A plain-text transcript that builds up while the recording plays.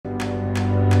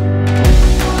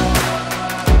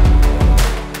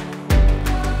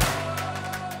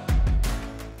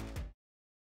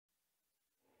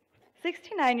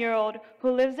29-year-old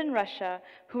who lives in Russia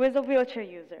who is a wheelchair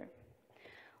user.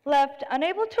 Left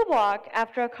unable to walk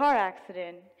after a car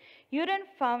accident, Yudin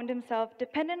found himself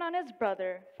dependent on his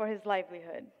brother for his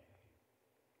livelihood.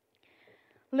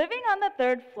 Living on the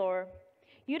 3rd floor,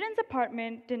 Yudin's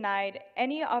apartment denied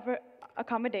any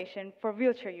accommodation for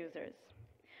wheelchair users.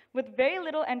 With very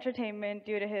little entertainment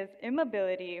due to his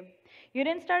immobility,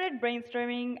 Yudin started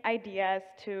brainstorming ideas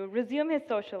to resume his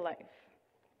social life.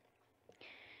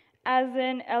 As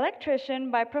an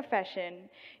electrician by profession,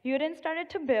 Yudin started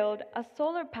to build a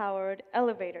solar-powered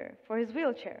elevator for his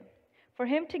wheelchair, for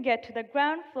him to get to the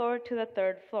ground floor to the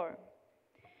 3rd floor.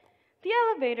 The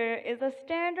elevator is a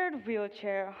standard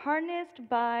wheelchair harnessed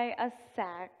by a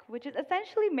sack, which is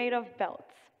essentially made of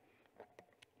belts.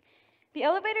 The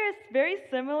elevator is very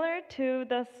similar to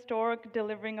the stork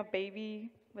delivering a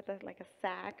baby with a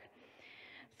sack.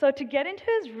 So to get into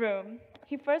his room,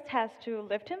 he first has to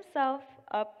lift himself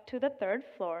up to the 3rd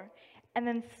floor and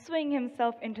then swing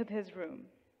himself into his room,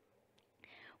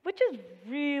 which is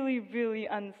really, really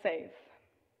unsafe.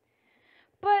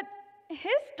 But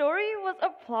his story was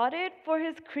applauded for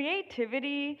his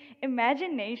creativity,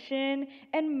 imagination,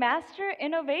 and master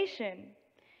innovation.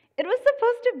 It was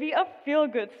supposed to be a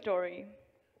feel-good story.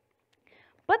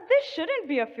 But this shouldn't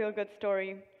be a feel-good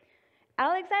story.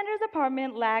 Alexander's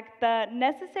apartment lacked the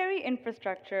necessary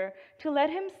infrastructure to let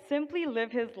him simply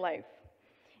live his life.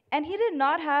 And he did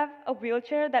not have a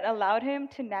wheelchair that allowed him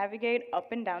to navigate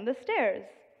up and down the stairs.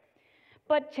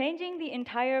 But changing the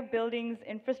entire building's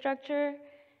infrastructure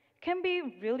can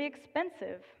be really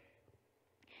expensive.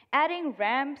 Adding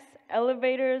ramps,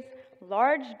 elevators,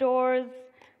 large doors,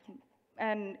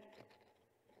 and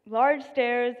large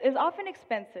stairs is often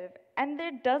expensive, and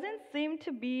there doesn't seem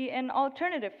to be an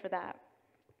alternative for that.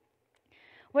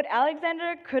 What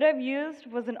Alexander could have used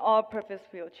was an all-purpose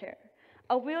wheelchair,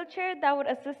 a wheelchair that would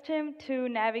assist him to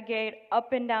navigate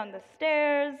up and down the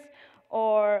stairs,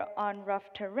 or on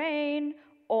rough terrain,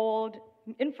 old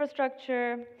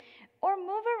infrastructure, or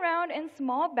move around in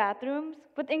small bathrooms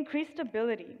with increased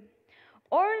stability,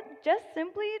 or just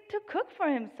simply to cook for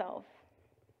himself.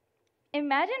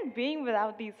 Imagine being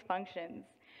without these functions.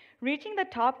 Reaching the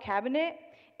top cabinet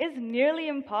is nearly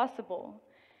impossible.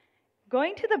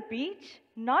 Going to the beach,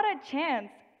 not a chance,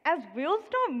 as wheels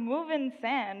don't move in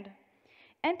sand.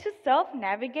 And to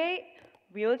self-navigate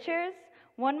wheelchairs,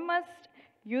 one must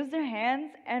use their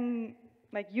hands and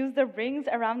use the rings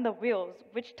around the wheels,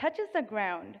 which touches the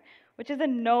ground, which is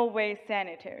in no way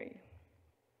sanitary.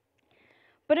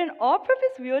 But an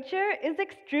all-purpose wheelchair is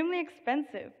extremely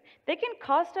expensive. They can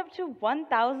cost up to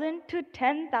 $1,000 to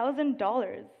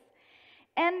 $10,000.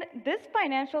 And this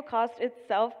financial cost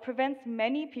itself prevents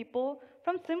many people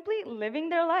from simply living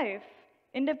their life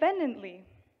independently.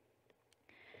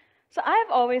 So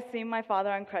I've always seen my father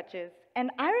on crutches,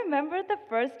 and I remember the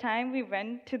first time we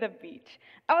went to the beach.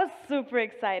 I was super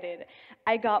excited.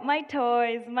 I got my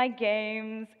toys, my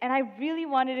games, and I really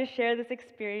wanted to share this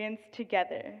experience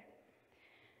together.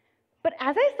 But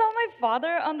as I saw my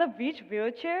father on the beach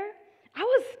wheelchair, I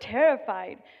was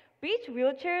terrified. Beach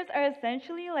wheelchairs are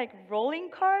essentially like rolling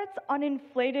carts on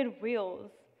inflated wheels.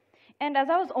 And as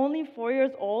I was only 4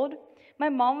 years old, my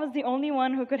mom was the only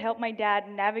one who could help my dad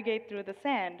navigate through the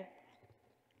sand.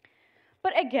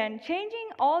 But again, changing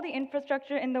all the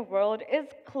infrastructure in the world is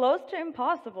close to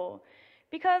impossible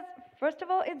because, first of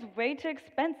all, it's way too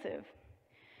expensive.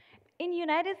 In the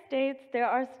United States, there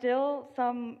are still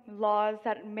some laws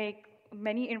that make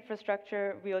many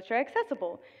infrastructure wheelchair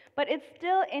accessible, but it's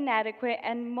still inadequate,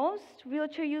 and most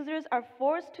wheelchair users are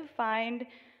forced to find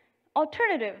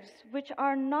alternatives which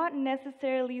are not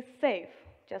necessarily safe,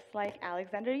 just like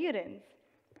Alexander Yudin's.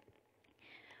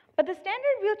 But the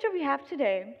standard wheelchair we have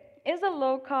today is a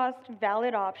low-cost,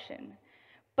 valid option,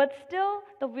 but still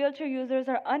the wheelchair users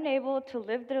are unable to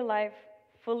live their life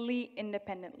fully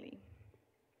independently.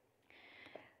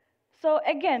 So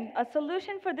again, a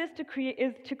solution for this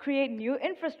is to create new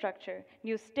infrastructure,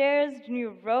 new stairs,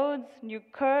 new roads, new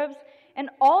curbs, and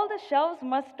all the shelves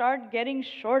must start getting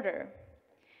shorter.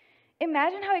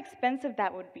 Imagine how expensive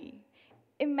that would be.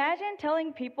 Imagine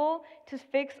telling people to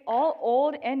fix all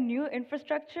old and new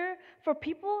infrastructure for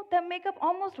people that make up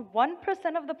almost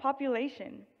 1% of the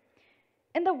population.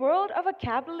 In the world of a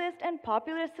capitalist and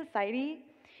populist society,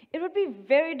 it would be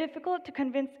very difficult to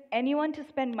convince anyone to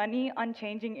spend money on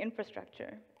changing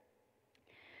infrastructure.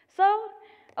 So,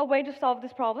 a way to solve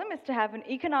this problem is to have an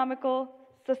economical,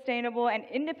 sustainable, and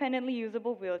independently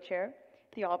usable wheelchair,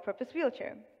 the all-purpose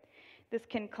wheelchair. This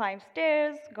can climb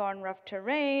stairs, go on rough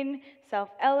terrain,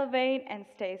 self-elevate, and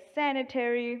stay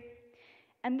sanitary.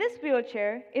 And this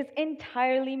wheelchair is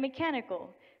entirely mechanical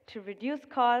to reduce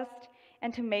cost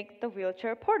and to make the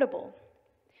wheelchair portable.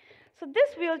 So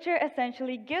this wheelchair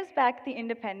essentially gives back the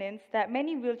independence that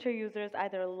many wheelchair users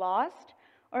either lost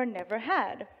or never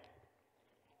had.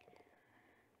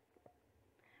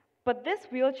 But this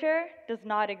wheelchair does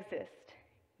not exist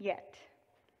yet.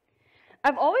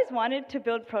 I've always wanted to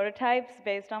build prototypes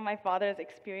based on my father's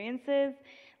experiences.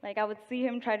 Like I would see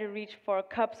him try to reach for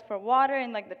cups for water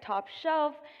in like the top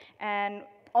shelf, and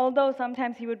although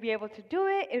sometimes he would be able to do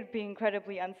it, it would be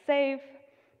incredibly unsafe.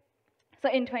 So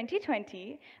in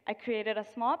 2020, I created a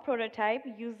small prototype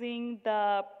using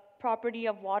the property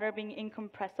of water being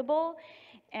incompressible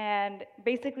and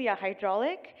basically a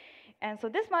hydraulic. And so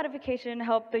this modification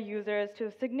helped the users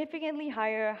to significantly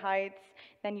higher heights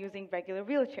than using regular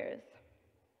wheelchairs.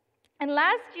 And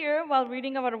last year, while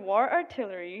reading about war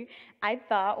artillery, I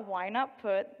thought, why not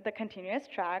put the continuous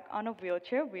track on a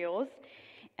wheelchair wheels,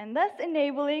 and thus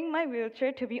enabling my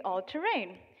wheelchair to be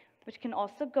all-terrain, which can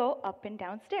also go up and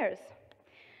down stairs.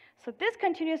 So this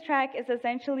continuous track is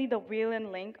essentially the wheel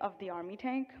and link of the army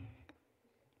tank.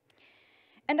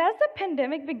 And as the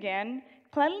pandemic began,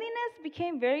 cleanliness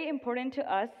became very important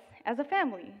to us as a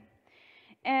family,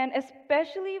 and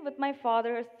especially with my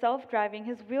father self-driving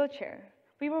his wheelchair.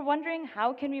 We were wondering,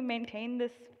 how can we maintain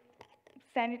this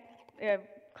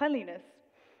cleanliness?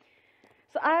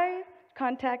 So I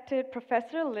contacted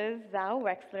Professor Liz Zhao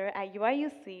Wexler at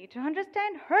UIUC to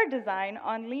understand her design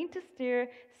on lean-to-steer,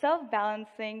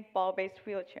 self-balancing, ball-based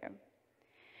wheelchair.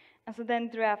 And so then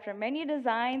after many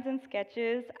designs and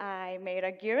sketches, I made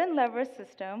a gear and lever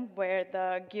system where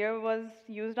the gear was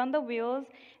used on the wheels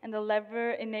and the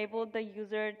lever enabled the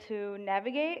user to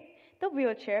navigate the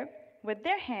wheelchair with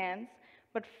their hands,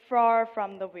 but far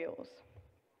from the wheels.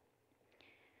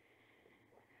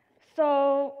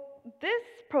 So this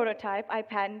prototype I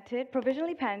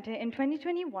provisionally patented in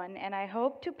 2021, and I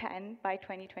hope to patent by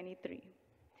 2023.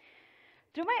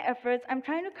 Through my efforts, I'm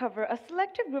trying to cover a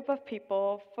selective group of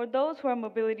people for those who are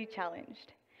mobility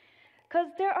challenged. Because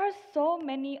there are so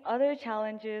many other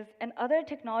challenges and other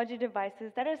technology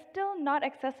devices that are still not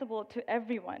accessible to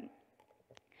everyone.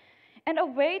 And a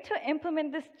way to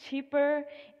implement this cheaper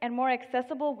and more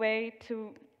accessible way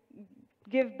to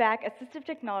give back assistive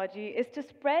technology is to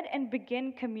spread and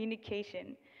begin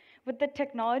communication with the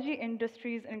technology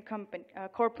industries and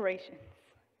corporations.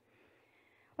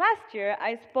 Last year,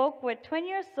 I spoke with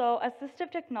 20 or so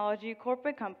assistive technology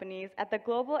corporate companies at the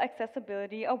Global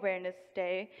Accessibility Awareness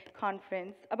Day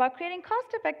conference about creating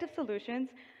cost-effective solutions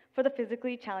for the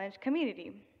physically challenged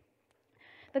community.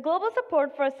 The global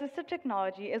support for assistive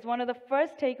technology is one of the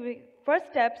first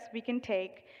steps we can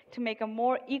take to make a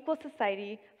more equal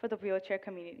society for the wheelchair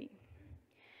community.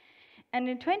 And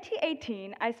in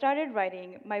 2018, I started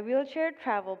writing my wheelchair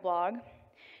travel blog,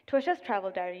 Twesha's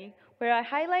Travel Diary, where I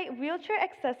highlight wheelchair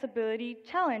accessibility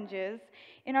challenges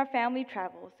in our family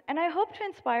travels. And I hope to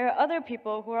inspire other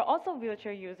people who are also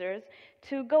wheelchair users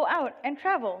to go out and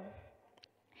travel.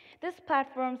 This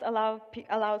platform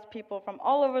allows people from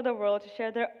all over the world to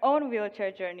share their own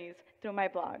wheelchair journeys through my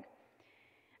blog.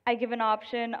 I give an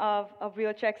option of a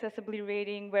wheelchair accessibility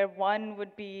rating where 1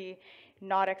 would be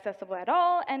not accessible at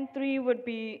all and 3 would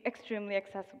be extremely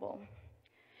accessible.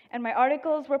 And my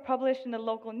articles were published in the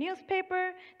local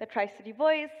newspaper, the Tri-City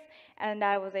Voice, and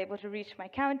I was able to reach my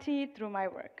county through my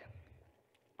work.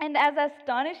 And as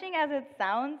astonishing as it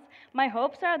sounds, my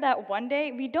hopes are that one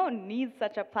day we don't need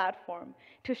such a platform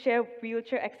to share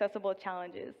wheelchair accessible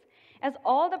challenges, as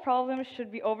all the problems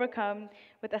should be overcome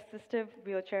with assistive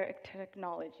wheelchair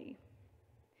technology.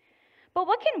 But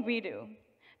what can we do?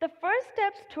 The first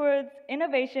steps towards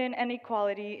innovation and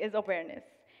equality is awareness.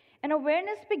 And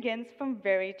awareness begins from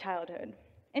very childhood.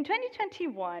 In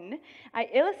 2021, I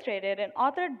illustrated an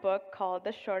authored book called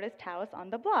The Shortest House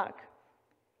on the Block.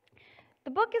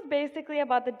 The book is basically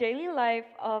about the daily life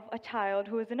of a child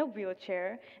who is in a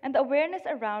wheelchair and the awareness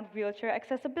around wheelchair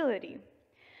accessibility.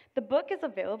 The book is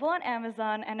available on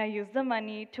Amazon, and I use the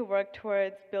money to work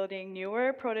towards building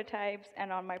newer prototypes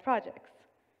and on my projects.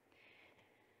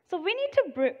 So we need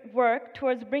to work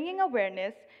towards bringing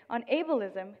awareness on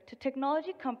ableism to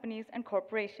technology companies and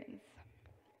corporations.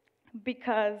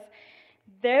 Because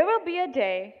there will be a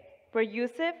day where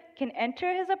Yusuf can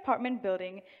enter his apartment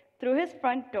building through his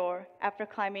front door after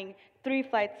climbing 3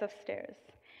 flights of stairs.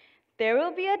 There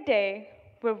will be a day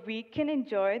where we can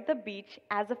enjoy the beach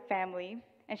as a family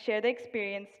and share the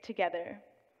experience together.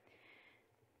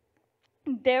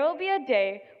 There will be a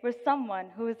day where someone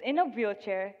who is in a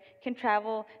wheelchair can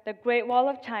travel the Great Wall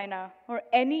of China or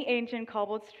any ancient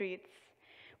cobbled streets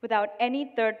without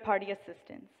any third-party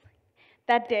assistance.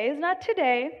 That day is not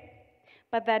today,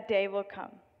 but that day will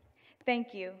come.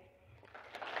 Thank you.